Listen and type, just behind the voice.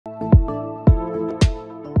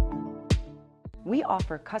we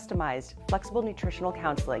offer customized, flexible nutritional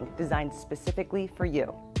counseling designed specifically for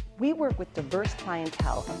you. We work with diverse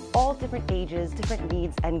clientele of all different ages, different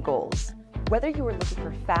needs, and goals. Whether you are looking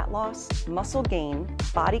for fat loss, muscle gain,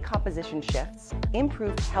 body composition shifts,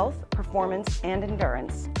 improved health, performance, and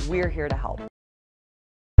endurance, we're here to help.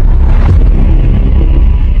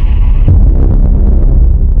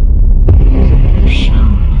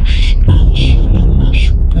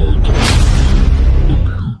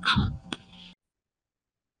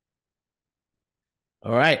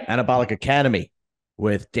 All right, Anabolic Academy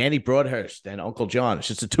with Danny Broadhurst and Uncle John. It's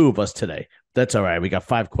just the two of us today. That's all right. We got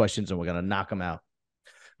 5 questions and we're going to knock them out.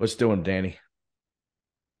 What's doing, Danny?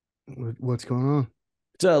 What's going on?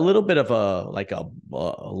 It's a little bit of a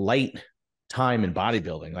light time in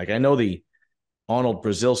bodybuilding. Like I know the Arnold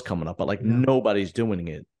Brazil's coming up, but nobody's doing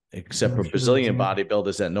it except for Brazilian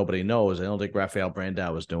bodybuilders that nobody knows. I don't think Rafael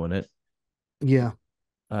Brandao was doing it. Yeah.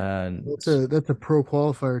 And that's a pro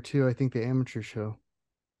qualifier too. I think the amateur show.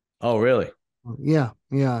 Oh, really? Yeah.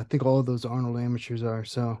 I think all of those Arnold amateurs are.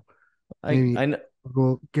 So maybe I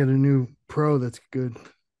we'll get a new pro that's good.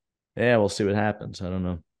 Yeah, we'll see what happens. I don't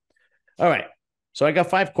know. All right. So I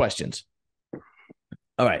got 5 questions.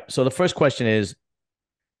 All right. So the first question is,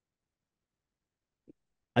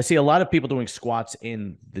 I see a lot of people doing squats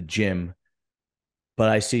in the gym, but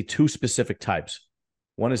I see 2 specific types.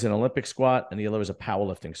 One is an Olympic squat and the other is a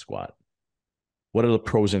powerlifting squat. What are the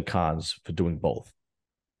pros and cons for doing both?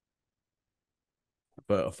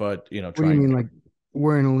 For you know, what do you mean, like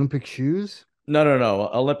wearing Olympic shoes? No.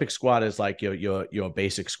 Olympic squat is like your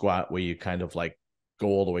basic squat where you kind of like go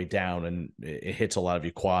all the way down and it hits a lot of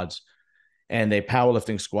your quads. And a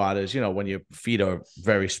powerlifting squat is, when your feet are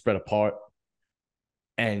very spread apart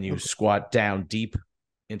and you squat down deep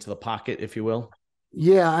into the pocket, if you will.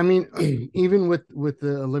 Yeah, I mean, even with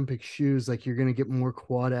the Olympic shoes, like you're gonna get more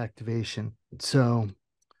quad activation. So,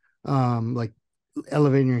 like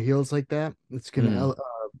elevating your heels like that, it's gonna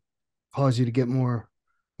cause you to get more,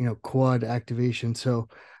 quad activation. So,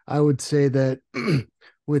 I would say that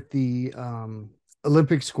with the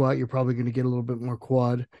Olympic squat, you're probably gonna get a little bit more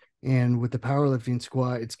quad, and with the powerlifting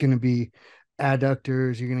squat, it's gonna be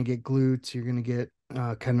adductors. You're gonna get glutes. You're gonna get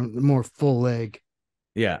kind of more full leg.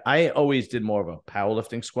 Yeah, I always did more of a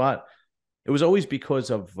powerlifting squat. It was always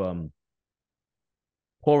because of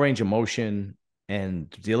poor range of motion,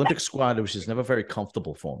 and the Olympic squat, it was just never very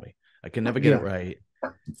comfortable for me. I could never get it right.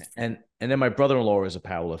 And then my brother-in-law is a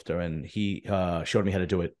powerlifter, and he showed me how to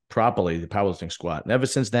do it properly, the powerlifting squat. And ever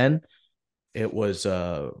since then, it was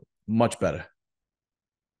much better.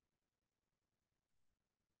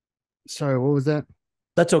 Sorry, what was that?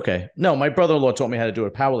 That's okay. No, my brother-in-law taught me how to do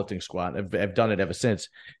a powerlifting squat. I've done it ever since,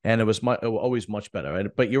 and it was always much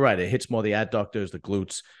better. But you're right; it hits more the adductors, the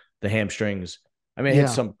glutes, the hamstrings. I mean, it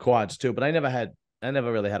hits some quads too. But I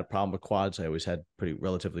never really had a problem with quads. I always had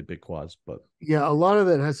relatively big quads. But yeah, a lot of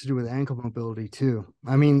that has to do with ankle mobility too.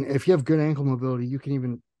 I mean, if you have good ankle mobility, you can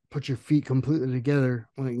even put your feet completely together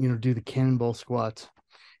when do the cannonball squats,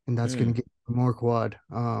 and that's going to get more quad.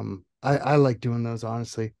 I like doing those,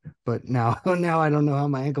 honestly, but now I don't know how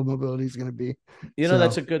my ankle mobility is going to be.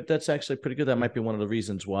 That's actually pretty good. That might be one of the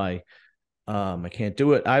reasons why I can't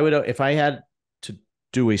do it. I would, if I had to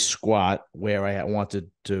do a squat where I wanted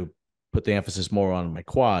to put the emphasis more on my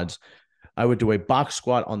quads, I would do a box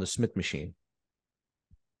squat on the Smith machine.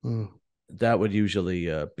 That would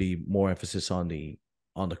usually be more emphasis on the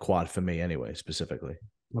quad for me anyway, specifically.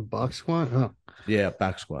 A box squat? Oh. Yeah,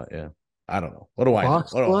 back squat, yeah. I don't know. What do I know?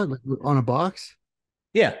 Box squat on a box?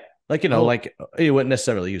 Yeah. Like, like you wouldn't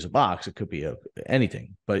necessarily use a box. It could be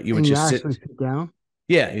anything, but you would just sit down.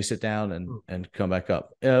 Yeah. You sit down and come back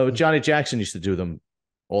up. Johnny Jackson used to do them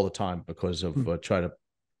all the time because of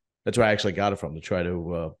that's where I actually got it from, to try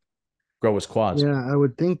to grow his quads. Yeah. I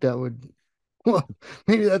would think that would, well,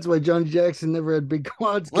 maybe that's why Johnny Jackson never had big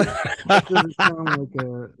quads. That doesn't sound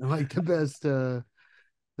like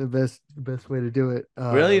the best way to do it.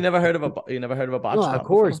 Really? You never heard of a box? No, of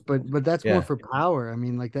course, but that's more for power. I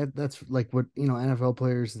mean, like that's like what NFL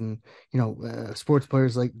players and sports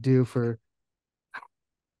players like do for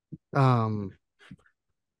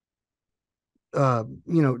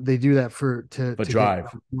they do that to drive.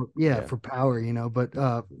 For power, but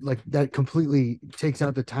like that completely takes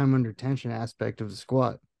out the time under tension aspect of the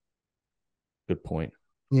squat. Good point.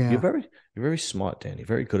 Yeah, you're very smart, Danny.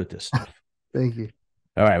 Very good at this stuff. Thank you.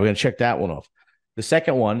 All right, we're going to check that one off. The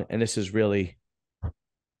second one, and this is really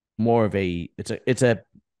more of it's a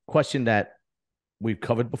question that we've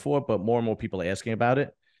covered before, but more and more people are asking about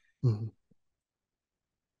it. Mm-hmm.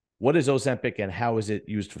 What is Ozempic and how is it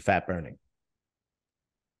used for fat burning?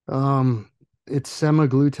 It's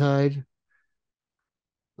semaglutide.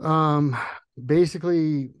 Um,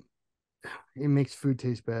 basically, it makes food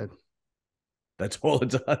taste bad. That's all it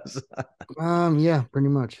does. Yeah, pretty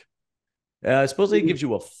much. Supposedly it gives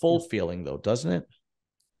you a full feeling though, doesn't it?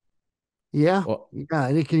 Yeah, Well, yeah,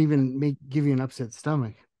 and it can even give you an upset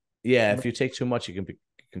stomach. yeah, if But you take too much, it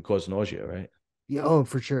can cause nausea, right? yeah, oh,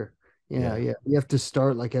 for sure. Yeah, Yeah. yeah. You have to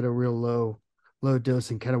start like at a real low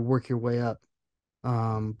dose and kind of work your way up.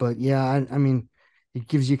 But yeah, I mean, it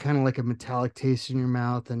gives you kind of like a metallic taste in your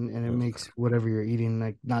mouth, and it makes whatever you're eating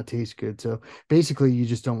like not taste good. So basically, you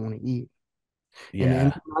just don't want to eat. And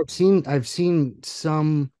Yeah. I've seen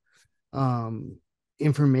some um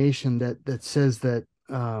information that says that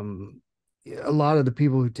a lot of the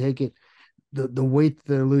people who take it, the weight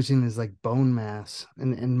they're losing is like bone mass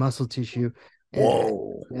and muscle tissue, and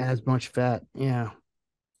Whoa. as much fat. Yeah,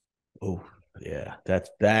 Oh, yeah.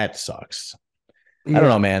 That sucks. I don't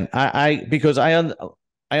know, yeah, man. Because I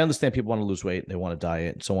understand people want to lose weight, they want to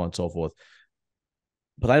diet, and so on and so forth.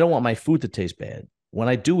 But I don't want my food to taste bad. When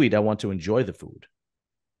I do eat, I want to enjoy the food.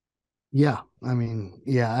 yeah. I mean,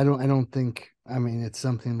 yeah. I don't think. I mean, it's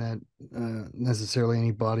something that necessarily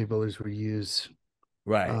any bodybuilders would use,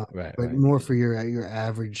 Right, uh, right, but right. more for your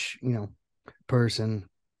average, person.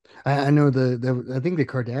 I know I think the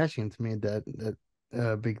Kardashians made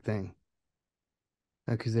that big thing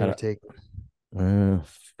because they I were don't, taking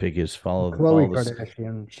figures follow Khloe this.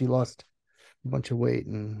 Kardashian. She lost a bunch of weight,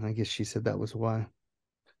 and I guess she said that was why.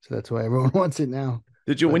 So that's why everyone wants it now.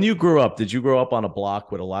 When But you grew up, did you grow up on a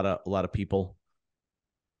block with a lot of people?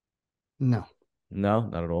 no. No,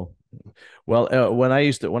 not at all. Well, when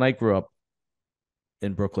I grew up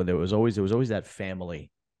in Brooklyn, there was always that family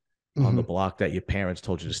on the Hmm. block that your parents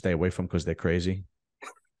told you to stay away from because they're crazy,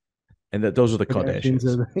 and those are the Kardashians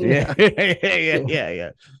Kardashians. are Yeah, yeah, yeah, yeah, yeah, yeah.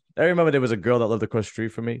 I remember there was a girl that lived across the street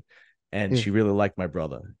from me, and yeah. she really liked my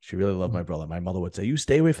brother. She really loved my brother. My mother would say, "You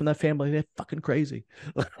stay away from that family; they're fucking crazy."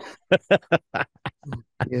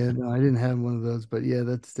 Yeah, no, I didn't have one of those, but yeah,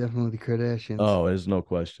 that's definitely the Kardashians. Oh, there's no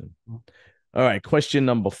question. All right, question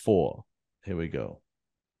number 4. Here we go.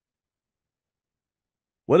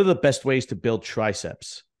 What are the best ways to build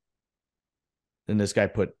triceps? And this guy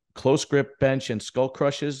put close grip bench and skull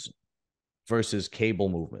crushes versus cable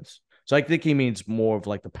movements. So I think he means more of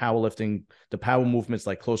like the power movements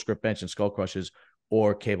like close grip bench and skull crushes,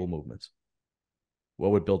 or cable movements.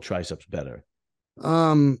 What would build triceps better?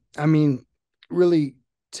 I mean, really,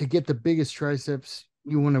 to get the biggest triceps,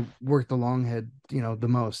 you want to work the long head, the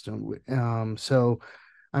most. So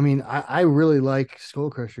I mean, I really like skull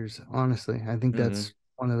crushers, honestly. I think Mm-hmm. that's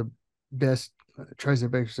one of the best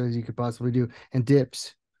tricep exercises you could possibly do. And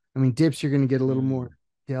dips. I mean, dips, you're going to get a little more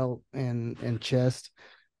delt and chest,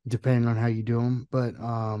 depending on how you do them. But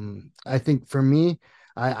I think for me,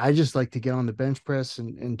 I just like to get on the bench press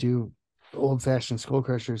and do old fashioned skull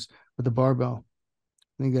crushers with the barbell.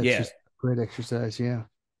 I think that's Yeah, just great exercise. Yeah.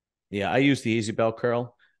 yeah. I use the easy bell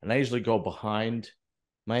curl, and I usually go behind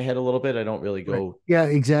my head a little bit. I don't really Right. go Yeah,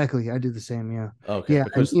 exactly. I do the same. Yeah. okay Yeah.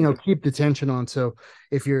 And, because keep the tension on. So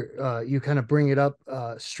if you kind of bring it up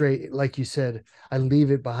straight, like you said, I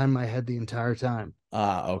leave it behind my head the entire time.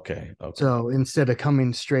 okay, okay. So instead of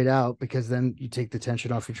coming straight out, because then you take the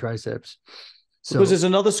tension off your triceps. Because So, there's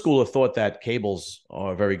another school of thought that cables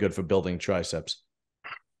are very good for building triceps.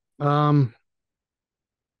 um,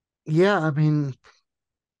 yeah, I mean,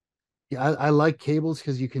 yeah, I like cables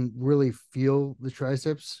because you can really feel the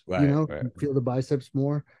triceps, Right, right. you feel the biceps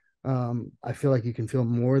more. I feel like you can feel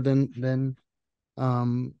more than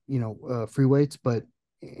free weights, but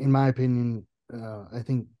in my opinion, I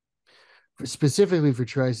think specifically for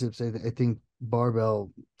triceps, I think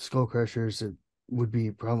barbell skull crushers would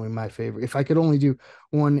be probably my favorite. If I could only do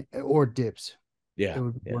one or dips, it Yeah,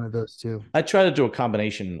 would be yeah. one of those two. I try to do a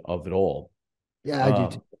combination of it all. Yeah, I do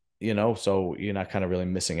too. Um, so you're not kind of really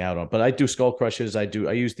missing out on. But I do skull crushes. I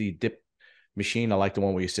use the dip machine. I like the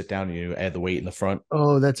one where you sit down and you add the weight in the front.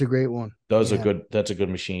 Oh, that's a great one. Those are Yeah, good. That's a good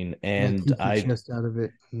machine. that And keeps your I chest out of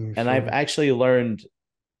it and your and I've shoulder. actually learned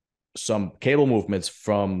some cable movements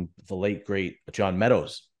from the late great John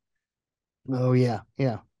Meadows, Oh yeah,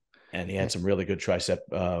 yeah, and he had yeah. some really good tricep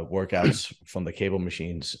workouts from the cable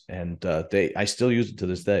machines. And I still use it to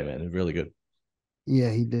this day, man. It's really good.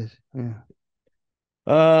 Yeah, he did. Yeah.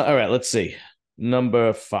 All right, let's see.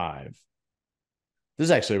 Number 5. This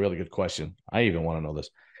is actually a really good question. I even want to know this.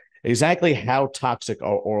 Exactly how toxic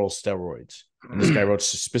are oral steroids? And this guy wrote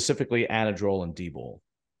specifically anadrol and dbol.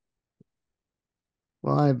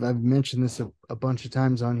 Well, I've mentioned this a bunch of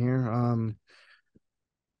times on here.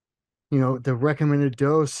 The recommended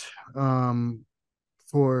dose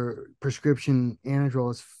for prescription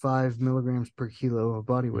anadrol is 5 milligrams per kilo of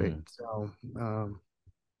body weight. Mm. So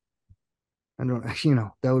I don't,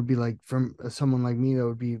 that would be like from someone like me, that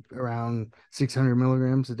would be around 600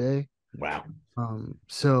 milligrams a day. Wow.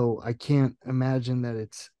 So I can't imagine that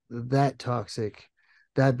it's that toxic.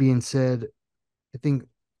 That being said, I think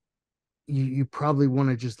you probably want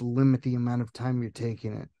to just limit the amount of time you're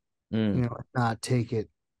taking it, not take it,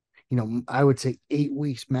 I would say 8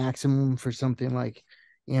 weeks maximum for something like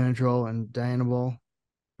anadrol and dianabol.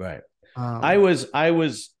 Right. I Um, was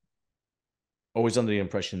always under the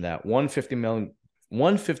impression that 150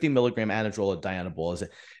 milligram anadrol or dianabol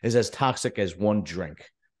is as toxic as one drink,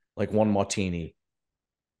 like one martini,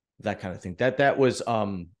 that kind of thing. That was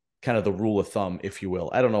kind of the rule of thumb, if you will.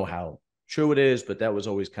 I don't know how true it is, but that was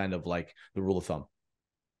always kind of like the rule of thumb.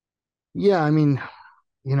 yeah, I mean,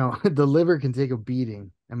 the liver can take a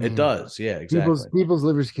beating. I It mean, does. Yeah, people's exactly. people's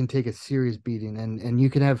livers can take a serious beating, and you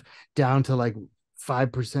can have down to like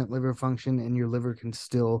 5% liver function, and your liver can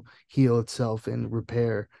still heal itself and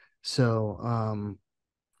repair. So,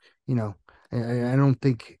 you know, I don't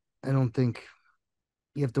think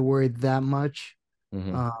you have to worry that much.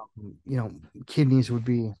 Mm-hmm. Um, kidneys would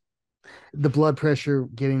be the blood pressure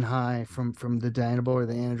getting high from the dianabol or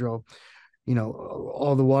the anadrol.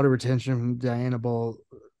 All the water retention from dianabol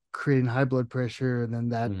creating high blood pressure, and then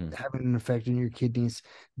that Mm-hmm. having an effect on your kidneys.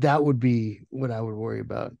 That would be what I would worry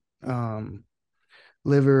about.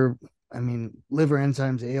 Liver, I mean, liver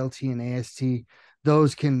enzymes, ALT and AST,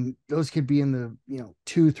 those could be in the,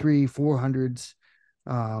 2, 3, 400s,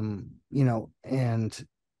 and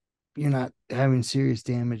you're not having serious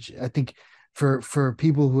damage. I think for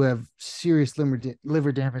people who have serious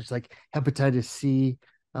liver damage like hepatitis C,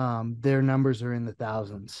 their numbers are in the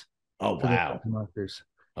thousands Oh, for their wow. biomarkers.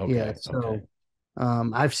 Yeah, Okay. Okay. so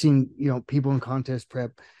I've seen, people in contest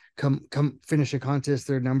prep come finish a contest,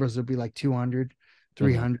 their numbers will be like 200, Mm-hmm.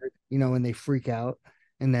 300, and they freak out.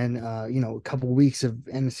 And then a couple of weeks of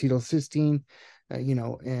N-acetylcysteine,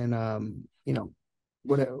 and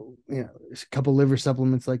what a couple liver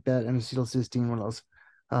supplements like that, N-acetylcysteine, what else?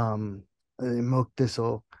 Milk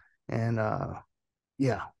thistle, and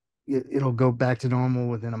yeah, it'll go back to normal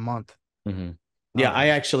within a month. Mm-hmm. Yeah, Um,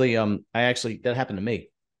 I actually that happened to me.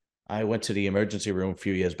 I went to the emergency room a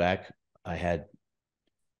few years back. I had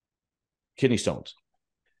kidney stones,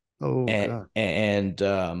 oh and God.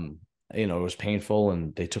 it was painful,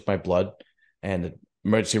 and they took my blood, and the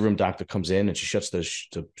emergency room doctor comes in and she shuts the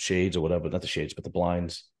shades or whatever, not the shades, but the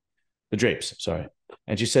blinds, the drapes. Sorry,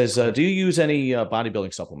 and she says, "Do you use any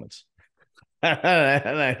bodybuilding supplements?"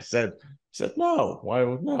 And I said, no. Why?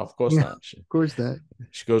 No, of course Yeah, not. of course that.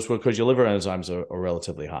 She goes, well, because your liver enzymes are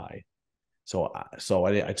relatively high. So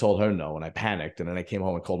I told her no, and I panicked, and then I came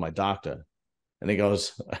home and called my doctor, and he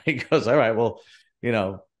goes, all right, well, you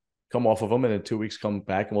know, come off of them, and in 2 weeks, come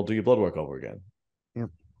back, and we'll do your blood work over again. Yep.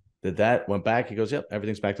 Did that? Went back. He goes, yep,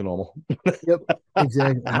 everything's back to normal. Yep.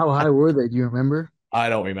 Exactly. How high were they? Do you remember? I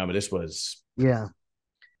don't remember. This was, Yeah.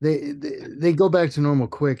 They go back to normal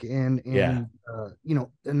quick, and yeah.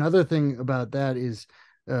 another thing about that is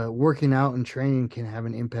working out and training can have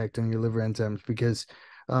an impact on your liver enzymes, because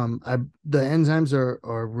the enzymes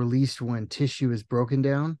are released when tissue is broken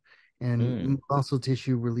down, and Mm, muscle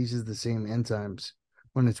tissue releases the same enzymes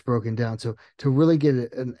when it's broken down. So to really get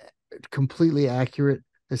a completely accurate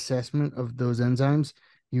assessment of those enzymes,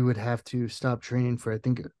 you would have to stop training for, I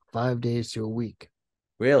think, 5 days to a week.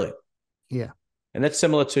 really? Yeah. And that's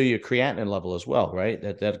similar to your creatinine level as well, right?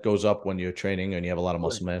 That goes up when you're training and you have a lot of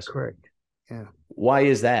Correct. muscle mass. Correct. Yeah. Why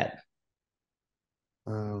is that?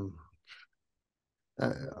 Um,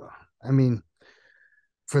 uh, I mean,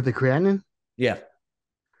 for the creatinine, Yeah.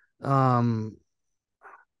 um,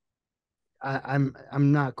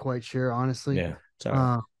 I'm not quite sure, honestly. Yeah. It's all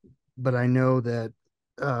right. Uh, but I know that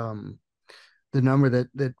um, the number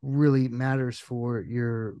that really matters for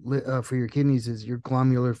your kidneys is your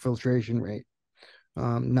glomerular filtration rate,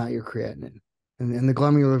 not your creatinine. And the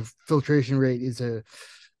glomerular filtration rate is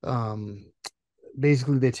um,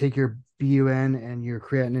 basically they take your BUN and your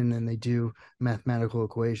creatinine and they do mathematical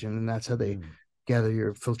equation, and that's how they Mm. gather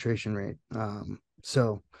your filtration rate.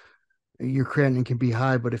 So your creatinine can be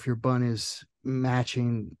high, but if your bun is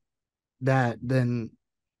matching that, then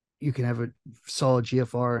you can have a solid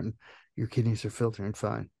GFR and your kidneys are filtering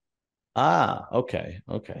fine. Ah, okay.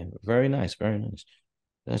 Okay. Very nice. Very nice.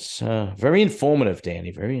 That's very informative,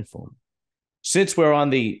 Danny. Very informative. Since we're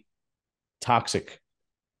on toxic,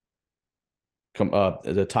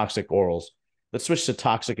 the toxic orals, let's switch to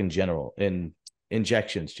toxic in general in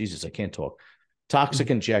injections. Jesus, I can't talk. Toxic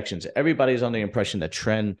Mhm. injections. Everybody's under the impression that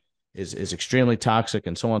Tren is extremely toxic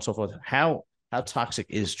and so on and so forth. How toxic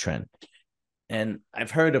is Tren? And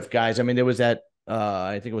I've heard of guys. I mean, there was that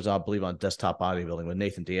I think it was, I believe, on Desktop Bodybuilding with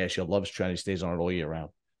Nathan Diaz. He loves training, stays on it all year round.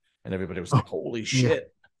 And everybody was like, holy Yeah.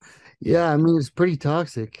 shit. Yeah, I mean, it's pretty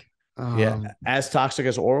toxic. Yeah. As toxic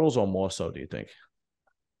as orals or more so, do you think?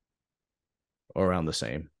 Or around the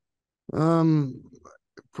same? Um,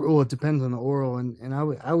 well, it depends on the oral, and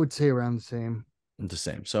I would say around the same. The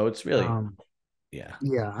same. So it's really, yeah.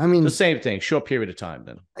 Yeah, I The mean, same thing, short period of time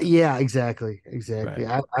then. yeah, exactly.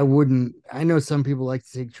 Right. I wouldn't. I know some people like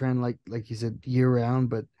to take trend like you said year round,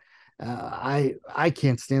 but I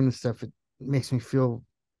can't stand this stuff. It makes me feel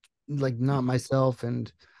like not myself,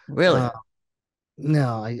 and Really?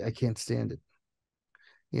 no, I can't stand it.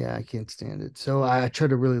 Yeah, I can't stand it. So I try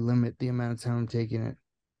to really limit the amount of time I'm taking it.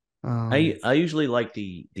 I usually like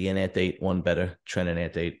the Anat8 one better, Tren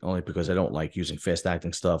Anat8, only because I don't like using fast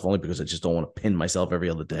acting stuff, only because I just don't want to pin myself every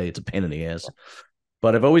other day. It's a pain in the ass.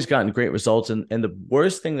 But I've always gotten great results. And the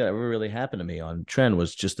worst thing that ever really happened to me on Tren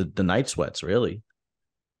was just the night sweats, really.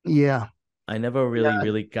 Yeah. I never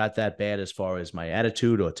really got that bad as far as my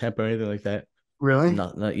attitude or temper or anything like that. Really?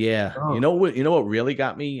 Not yeah. Oh. You know what really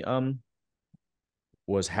got me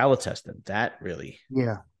was halotestin. That really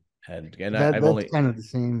had, and that's I've only kind of the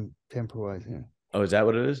same temper wise. Yeah. Oh, is that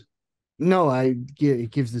what it is? No,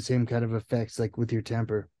 it gives the same kind of effects like with your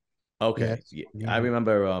temper. Okay. Yeah. I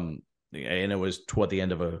remember and it was toward the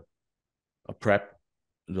end of a prep,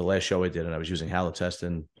 the last show I did, and I was using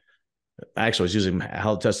halotestin. Actually, I was using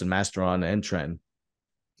halotestin, Masteron, and Tren.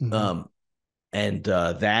 Mm-hmm. And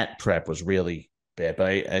that prep was really bad, but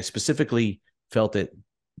I specifically felt it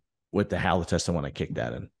with the halotestin when I kicked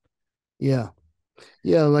that in. Yeah.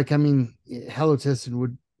 Yeah, like I mean, halotestin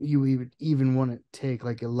would you even want to take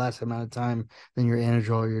like a less amount of time than your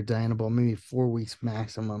anadrol or your dianabol, maybe 4 weeks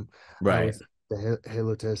maximum. Right. The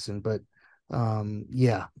halotestin, but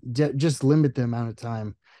yeah, just limit the amount of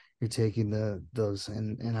time you're taking those,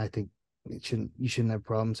 and I think you shouldn't have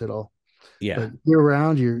problems at all. Yeah. But year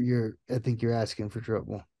round, I think you're asking for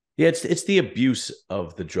trouble. Yeah, it's the abuse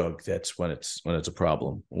of the drug that's when it's a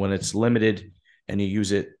problem. When it's limited and you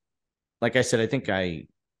use it, like I said, I think I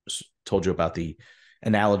told you about the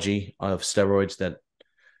analogy of steroids that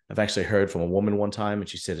I've actually heard from a woman one time, and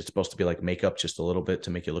she said it's supposed to be like makeup just a little bit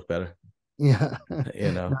to make you look better. Yeah.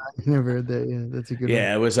 You know, No, I never heard that. Yeah, that's a good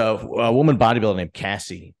yeah, one. it was a woman bodybuilder named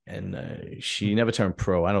Cassie, and she never turned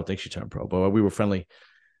pro. I don't think she turned pro, but we were friendly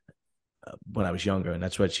when I was younger, and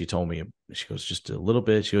that's what she told me. She goes, just a little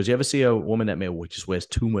bit. She goes, you ever see a woman that just wears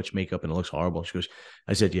too much makeup and it looks horrible? She goes,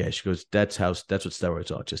 I said, yeah. She goes, that's what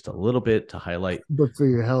steroids are, just a little bit to highlight. But for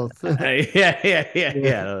your health.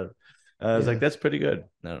 Yeah. I was like, that's pretty good.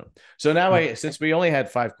 No. So now since we only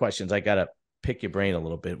had 5 questions, I gotta pick your brain a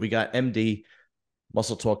little bit. We got MD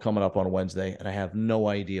Muscle Talk coming up on Wednesday, and I have no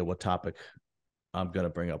idea what topic I'm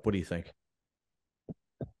gonna bring up. What do you think?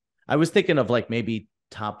 I was thinking of like maybe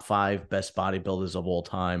top 5 best bodybuilders of all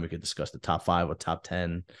time. We could discuss the top 5 or top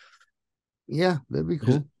 10. Yeah, that'd be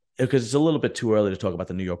cool. Because it's a little bit too early to talk about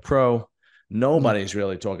the New York Pro. Nobody's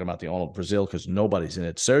really talking about the Arnold Brazil because nobody's in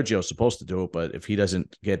it. Sergio's supposed to do it, but if he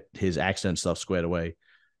doesn't get his accident stuff squared away,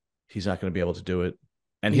 he's not going to be able to do it.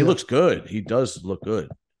 And he looks good. He does look good,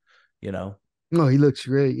 you know? No, he looks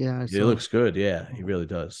great. Yeah. He looks good. Yeah, he really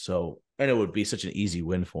does. So, and it would be such an easy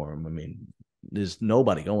win for him. I mean, there's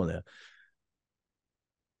nobody going there.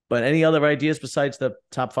 But any other ideas besides the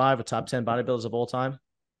top 5 or top 10 bodybuilders of all time?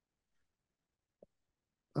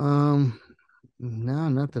 No,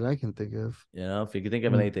 not that I can think of. You know, if you can think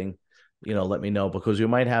of anything, let me know, because we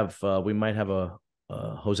might have a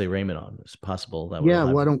Jose Raymond on. It's possible that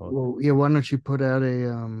why don't you put out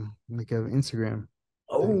a like an Instagram?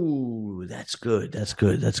 Oh, that's good. That's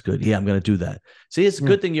good. That's good. Yeah, I'm gonna do that. See, it's a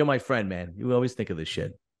good thing you're my friend, man. You always think of this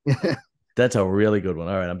shit. That's a really good one.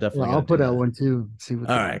 All right, I'm definitely. I'll put out one too. See what.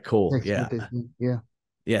 All right, cool. Yeah, yeah.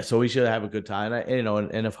 Yeah, so we should have a good time.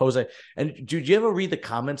 And if Jose, and did you ever read the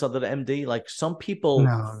comments under the MD? Like some people,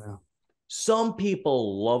 some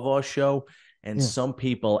people love our show, and some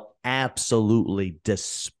people absolutely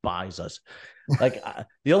despise us. Like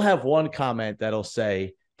you'll have one comment that'll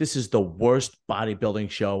say, "This is the worst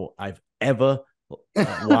bodybuilding show I've ever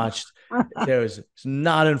watched. It's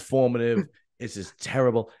not informative. This is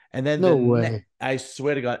terrible." And then I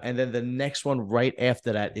swear to God. And then the next one right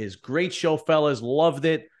after that is, "Great show, fellas. Loved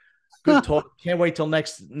it. Good talk. Can't wait till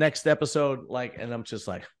next episode." Like, and I'm just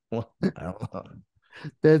like, well, I don't know.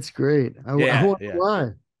 That's great. I wonder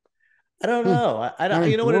why. I don't know. I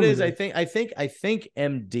don't. You know what it is? I think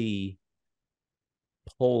MD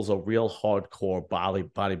pulls a real hardcore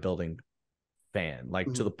bodybuilding fan,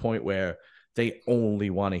 like to the point where they only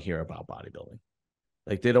want to hear about bodybuilding.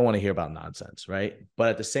 Like they don't want to hear about nonsense, right? But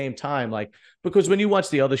at the same time, like, because when you watch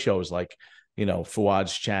the other shows, like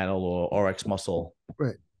Fuad's channel or RX Muscle,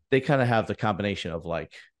 right? They kind of have the combination of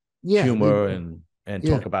like Yeah, humor and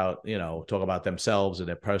talk about themselves and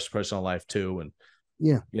their personal life too, and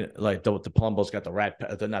like the Palumbo's got the whack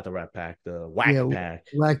pack, the whack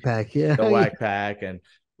pack, the whack pack, and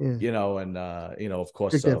of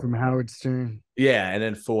course, from Howard Stern. Yeah, and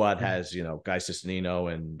then Fuad has Guy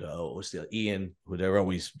Cisternino and Ian, who they're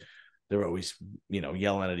always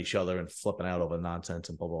yelling at each other and flipping out over nonsense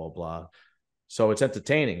and blah blah blah. So it's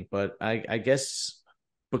entertaining, but I guess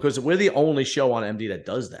because we're the only show on MD that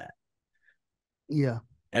does that. Yeah,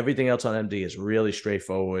 everything else on MD is really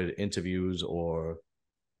straightforward interviews or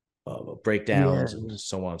breakdowns and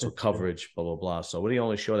so on. So coverage, blah blah blah. So we're the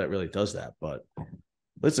only show that really does that. But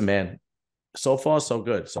listen, man, so far so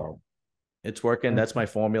good. So it's working. That's my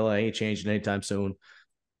formula. I ain't changing anytime soon.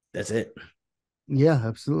 That's it. Yeah,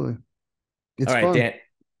 absolutely. It's all right, fun. Dan.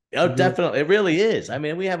 Oh, definitely. It really is. I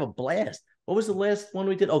mean, we have a blast. What was the last one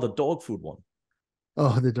we did? Oh, the dog food one.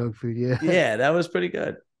 Oh, the dog food. Yeah. Yeah, that was pretty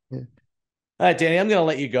good. Yeah. All right, Danny, I'm going to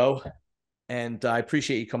let you go. And I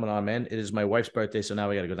appreciate you coming on, man. It is my wife's birthday, so now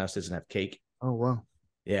we got to go downstairs and have cake. Oh, wow.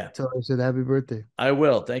 Yeah. Tell her I said happy birthday. I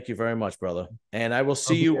will. Thank you very much, brother. And I will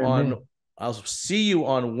see you I'll see you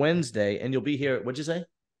on Wednesday, and you'll be here. What'd you say?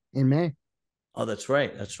 In May. Oh, that's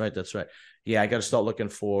right. That's right. Yeah, I got to start looking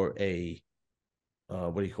for a,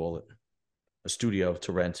 what do you call it? A studio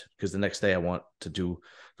to rent, because the next day I want to do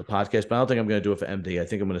the podcast, but I don't think I'm going to do it for MD. I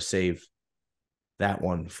think I'm going to save that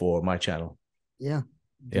one for my channel. Yeah.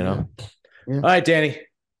 Yeah. All right, Danny.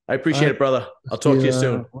 I appreciate it, brother. I'll talk to you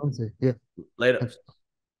soon. Wednesday. Yeah. Later.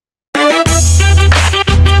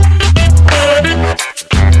 Absolutely.